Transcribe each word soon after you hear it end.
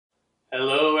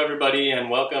Hello everybody and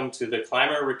welcome to the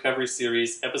Climber Recovery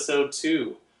Series Episode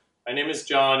 2. My name is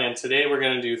John and today we're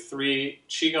going to do 3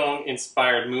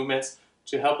 Qigong-inspired movements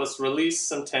to help us release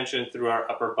some tension through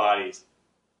our upper bodies.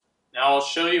 Now I'll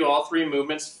show you all 3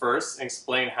 movements first and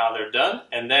explain how they're done,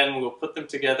 and then we'll put them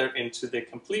together into the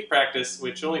complete practice,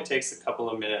 which only takes a couple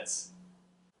of minutes.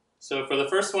 So for the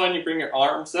first one, you bring your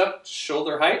arms up to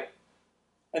shoulder height,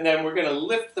 and then we're going to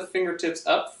lift the fingertips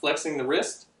up, flexing the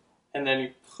wrist. And then you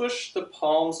push the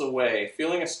palms away,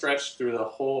 feeling a stretch through the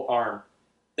whole arm.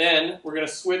 Then we're going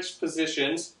to switch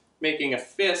positions, making a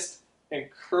fist and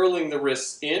curling the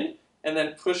wrists in, and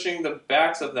then pushing the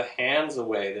backs of the hands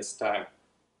away this time.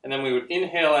 And then we would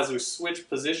inhale as we switch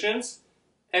positions,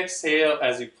 exhale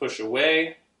as you push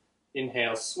away,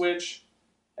 inhale, switch,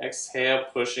 exhale,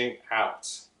 pushing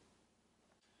out.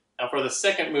 Now for the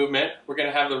second movement, we're going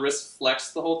to have the wrists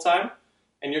flexed the whole time,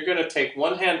 and you're going to take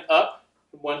one hand up,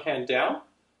 one hand down,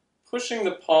 pushing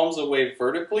the palms away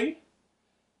vertically.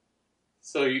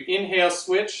 So you inhale,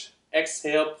 switch,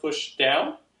 exhale, push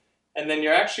down, and then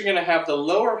you're actually going to have the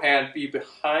lower hand be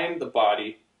behind the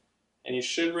body, and you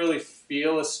should really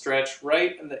feel a stretch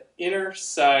right in the inner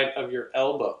side of your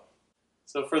elbow.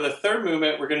 So for the third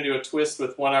movement, we're going to do a twist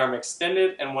with one arm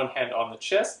extended and one hand on the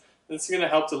chest. This is going to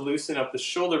help to loosen up the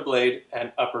shoulder blade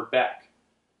and upper back.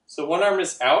 So one arm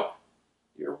is out.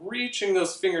 You're reaching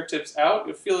those fingertips out.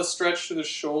 You'll feel a stretch through the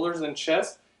shoulders and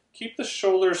chest. Keep the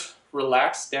shoulders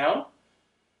relaxed down.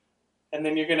 And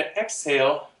then you're going to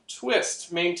exhale,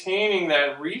 twist, maintaining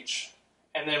that reach.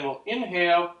 And then we'll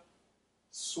inhale,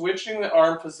 switching the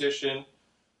arm position.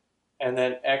 And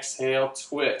then exhale,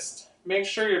 twist. Make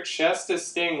sure your chest is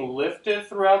staying lifted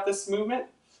throughout this movement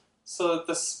so that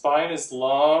the spine is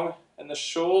long and the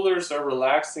shoulders are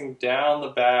relaxing down the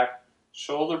back.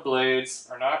 Shoulder blades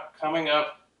are not coming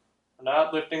up. We're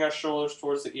not lifting our shoulders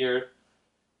towards the ear.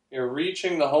 You're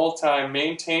reaching the whole time,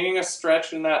 maintaining a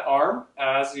stretch in that arm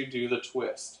as you do the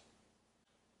twist.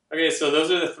 Okay, so those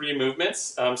are the 3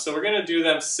 movements. So we're going to do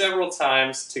them several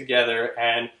times together,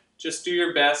 and just do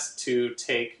your best to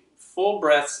take full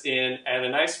breaths in and a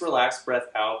nice relaxed breath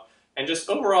out, and just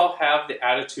overall have the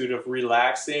attitude of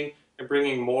relaxing and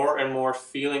bringing more and more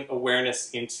feeling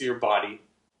awareness into your body.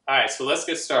 Alright, so let's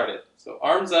get started. So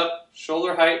arms up,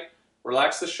 shoulder height,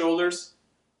 relax the shoulders,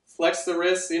 flex the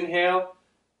wrists, inhale,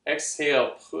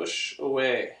 exhale, push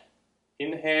away.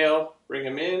 Inhale, bring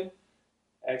them in,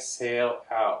 exhale,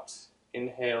 out.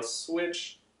 Inhale,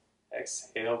 switch,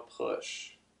 exhale,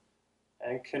 push.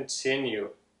 And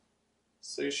continue.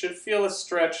 So you should feel a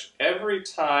stretch every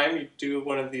time you do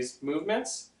one of these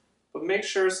movements, but make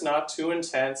sure it's not too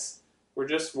intense. We're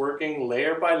just working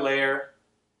layer by layer,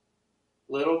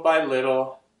 little by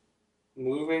little,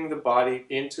 moving the body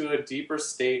into a deeper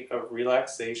state of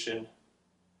relaxation.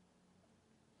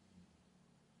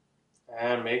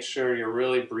 And make sure you're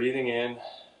really breathing in,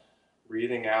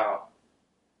 breathing out.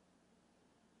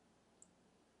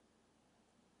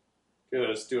 Good,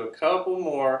 let's do a couple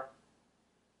more.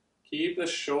 Keep the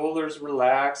shoulders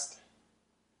relaxed.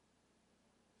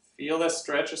 Feel that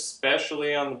stretch,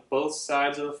 especially on both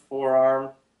sides of the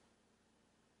forearm.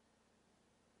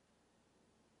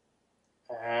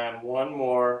 And one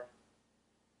more,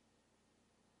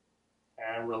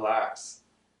 and relax.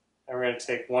 And we're going to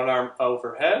take one arm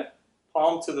overhead,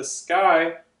 palm to the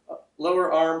sky,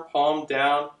 lower arm, palm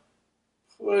down,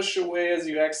 push away as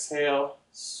you exhale,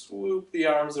 swoop the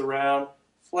arms around,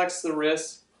 flex the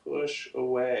wrists, push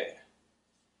away.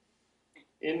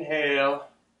 Inhale,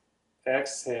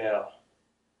 exhale.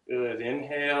 Good,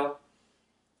 inhale,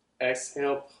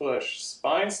 exhale, push.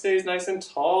 Spine stays nice and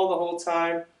tall the whole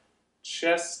time.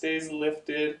 Chest stays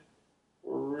lifted,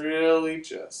 really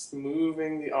just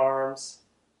moving the arms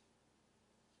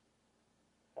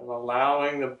and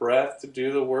allowing the breath to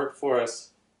do the work for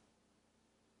us.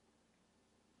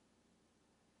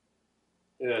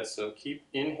 Good, so keep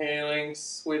inhaling,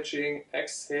 switching,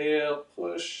 exhale,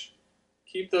 push.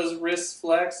 Keep those wrists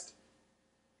flexed.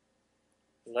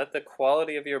 Let the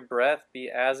quality of your breath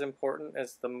be as important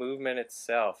as the movement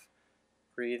itself.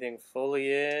 Breathing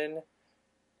fully in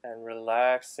and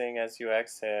relaxing as you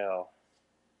exhale.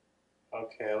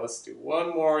 Okay, let's do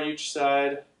one more each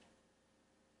side.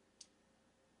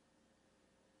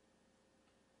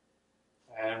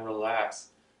 And relax.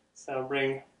 So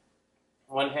bring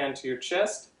one hand to your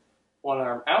chest, one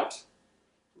arm out.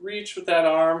 Reach with that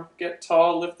arm, get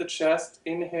tall, lift the chest,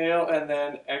 inhale, and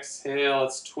then exhale,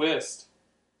 let's twist.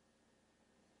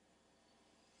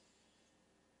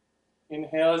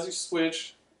 Inhale as you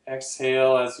switch,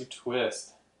 exhale as you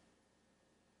twist.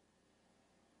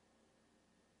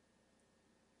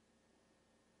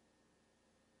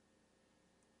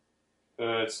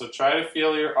 Good. So try to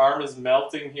feel your arm is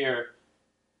melting here.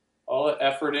 All the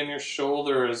effort in your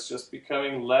shoulder is just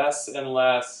becoming less and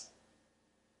less.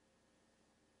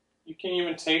 You can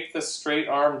even take the straight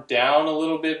arm down a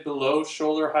little bit below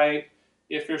shoulder height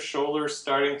if your shoulder is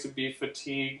starting to be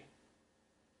fatigued.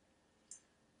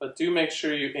 But do make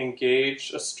sure you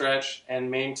engage a stretch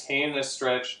and maintain the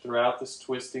stretch throughout this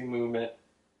twisting movement.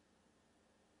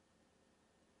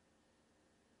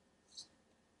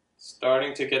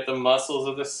 Starting to get the muscles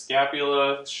of the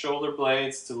scapula, shoulder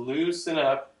blades to loosen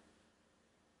up.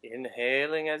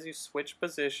 Inhaling as you switch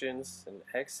positions and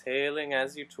exhaling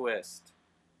as you twist.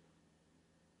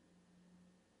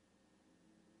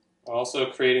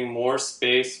 Also creating more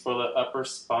space for the upper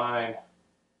spine.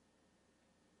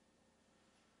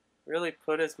 Really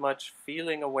put as much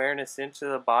feeling awareness into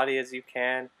the body as you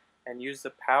can and use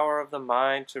the power of the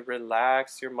mind to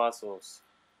relax your muscles.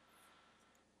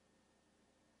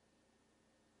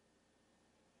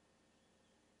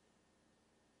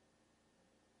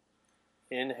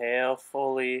 Inhale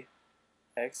fully,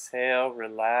 exhale,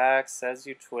 relax as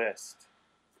you twist.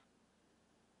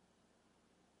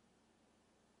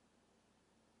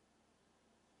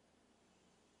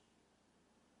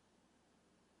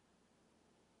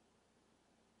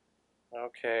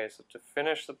 Okay, so to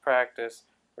finish the practice,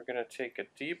 we're going to take a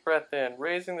deep breath in,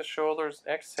 raising the shoulders,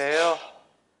 exhale,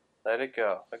 let it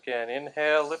go. Again,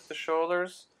 inhale, lift the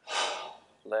shoulders,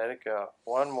 let it go.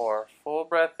 One more, full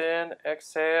breath in,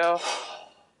 exhale,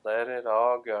 let it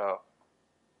all go.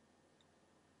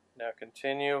 Now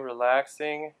continue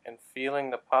relaxing and feeling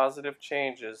the positive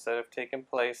changes that have taken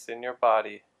place in your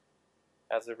body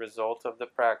as a result of the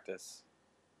practice.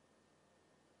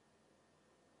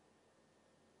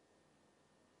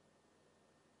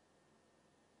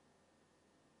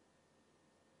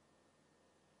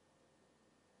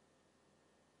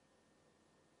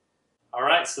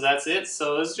 Alright, so that's it.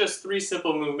 So it's just 3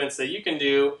 simple movements that you can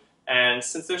do, and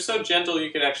since they're so gentle,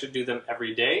 you can actually do them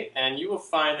every day, and you will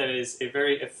find that it is a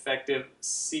very effective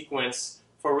sequence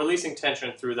for releasing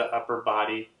tension through the upper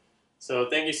body. So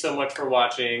thank you so much for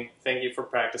watching. Thank you for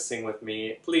practicing with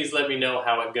me. Please let me know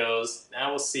how it goes, and I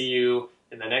will see you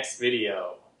in the next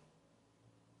video.